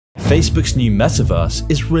Facebook's new Metaverse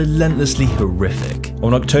is relentlessly horrific.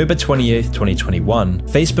 On October 28, 2021,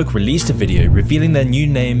 Facebook released a video revealing their new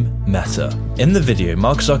name, Meta. In the video,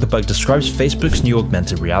 Mark Zuckerberg describes Facebook's new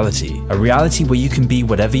augmented reality, a reality where you can be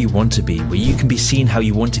whatever you want to be, where you can be seen how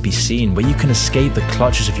you want to be seen, where you can escape the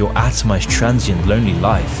clutches of your atomized, transient, lonely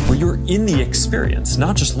life. Where you're in the experience,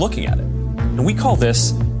 not just looking at it. And we call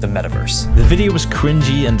this the Metaverse. The video was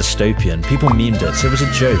cringy and dystopian, people memed it, so it was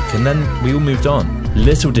a joke, and then we all moved on.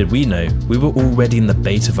 Little did we know, we were already in the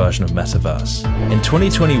beta version of Metaverse. In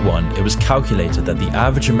 2021, it was calculated that the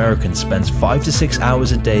average American spends 5 to 6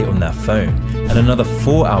 hours a day on their phone, and another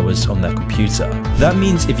 4 hours on their computer. That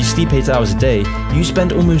means if you sleep 8 hours a day, you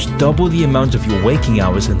spend almost double the amount of your waking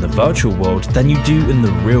hours in the virtual world than you do in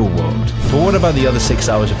the real world. But what about the other 6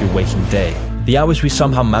 hours of your waking day? The hours we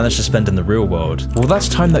somehow manage to spend in the real world, well, that's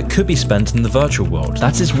time that could be spent in the virtual world.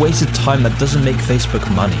 That is wasted time that doesn't make Facebook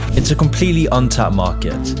money. It's a completely untapped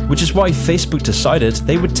market, which is why Facebook decided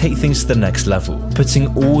they would take things to the next level,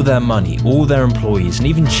 putting all their money, all their employees, and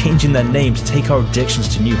even changing their name to take our addictions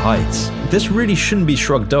to new heights. This really shouldn't be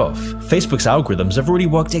shrugged off. Facebook's algorithms have already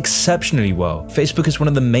worked exceptionally well. Facebook is one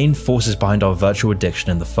of the main forces behind our virtual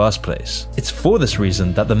addiction in the first place. It's for this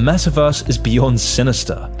reason that the Metaverse is beyond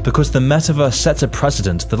sinister, because the Metaverse sets a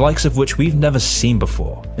precedent the likes of which we've never seen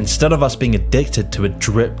before. Instead of us being addicted to a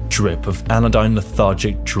drip of anodyne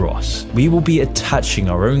lethargic dross, we will be attaching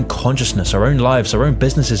our own consciousness, our own lives, our own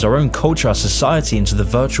businesses, our own culture, our society into the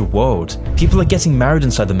virtual world. People are getting married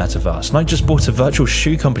inside the Metaverse, and I just bought a virtual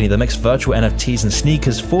shoe company that makes virtual NFTs and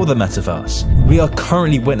sneakers for the Metaverse. We are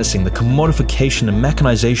currently witnessing the commodification and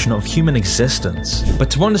mechanization of human existence.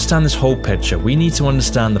 But to understand this whole picture, we need to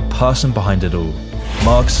understand the person behind it all,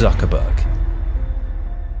 Mark Zuckerberg.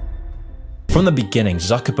 From the beginning,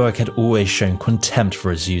 Zuckerberg had always shown contempt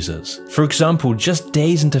for his users. For example, just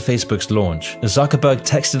days into Facebook's launch, Zuckerberg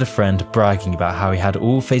texted a friend bragging about how he had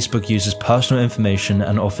all Facebook users' personal information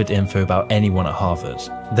and offered info about anyone at Harvard.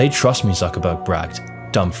 They trust me, Zuckerberg bragged.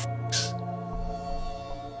 Dumb f***s.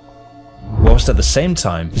 Whilst at the same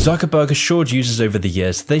time, Zuckerberg assured users over the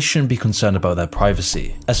years that they shouldn't be concerned about their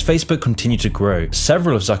privacy. As Facebook continued to grow,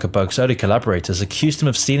 several of Zuckerberg's early collaborators accused him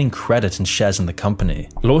of stealing credit and shares in the company.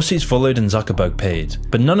 Lawsuits followed and Zuckerberg paid,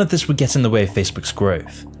 but none of this would get in the way of Facebook's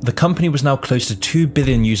growth. The company was now close to 2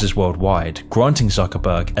 billion users worldwide, granting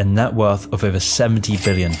Zuckerberg a net worth of over $70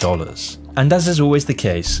 billion. And as is always the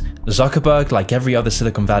case, Zuckerberg, like every other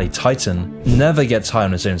Silicon Valley titan, never gets high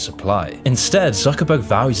on his own supply. Instead, Zuckerberg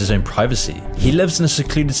values his own privacy. He lives in a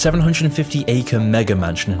secluded 750-acre mega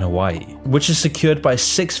mansion in Hawaii, which is secured by a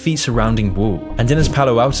 6 feet surrounding wall. And in his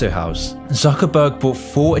Palo Alto house, Zuckerberg bought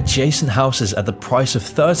 4 adjacent houses at the price of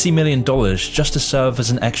 $30 million just to serve as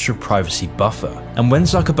an extra privacy buffer. And when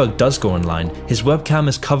Zuckerberg does go online, his webcam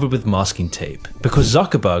is covered with masking tape, because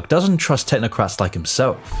Zuckerberg doesn't trust technocrats like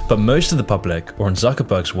himself. But most of the public, or in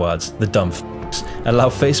Zuckerberg's words, the dumb f***s, allow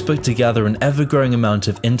Facebook to gather an ever-growing amount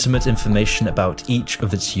of intimate information about each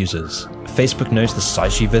of its users. Facebook knows the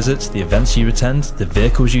sites you visit, the events you attend, the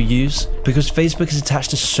vehicles you use, because Facebook is attached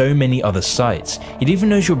to so many other sites. It even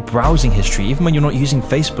knows your browsing history even when you're not using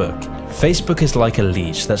Facebook. Facebook is like a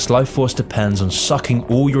leech that's life force depends on sucking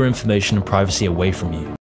all your information and privacy away from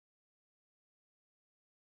you.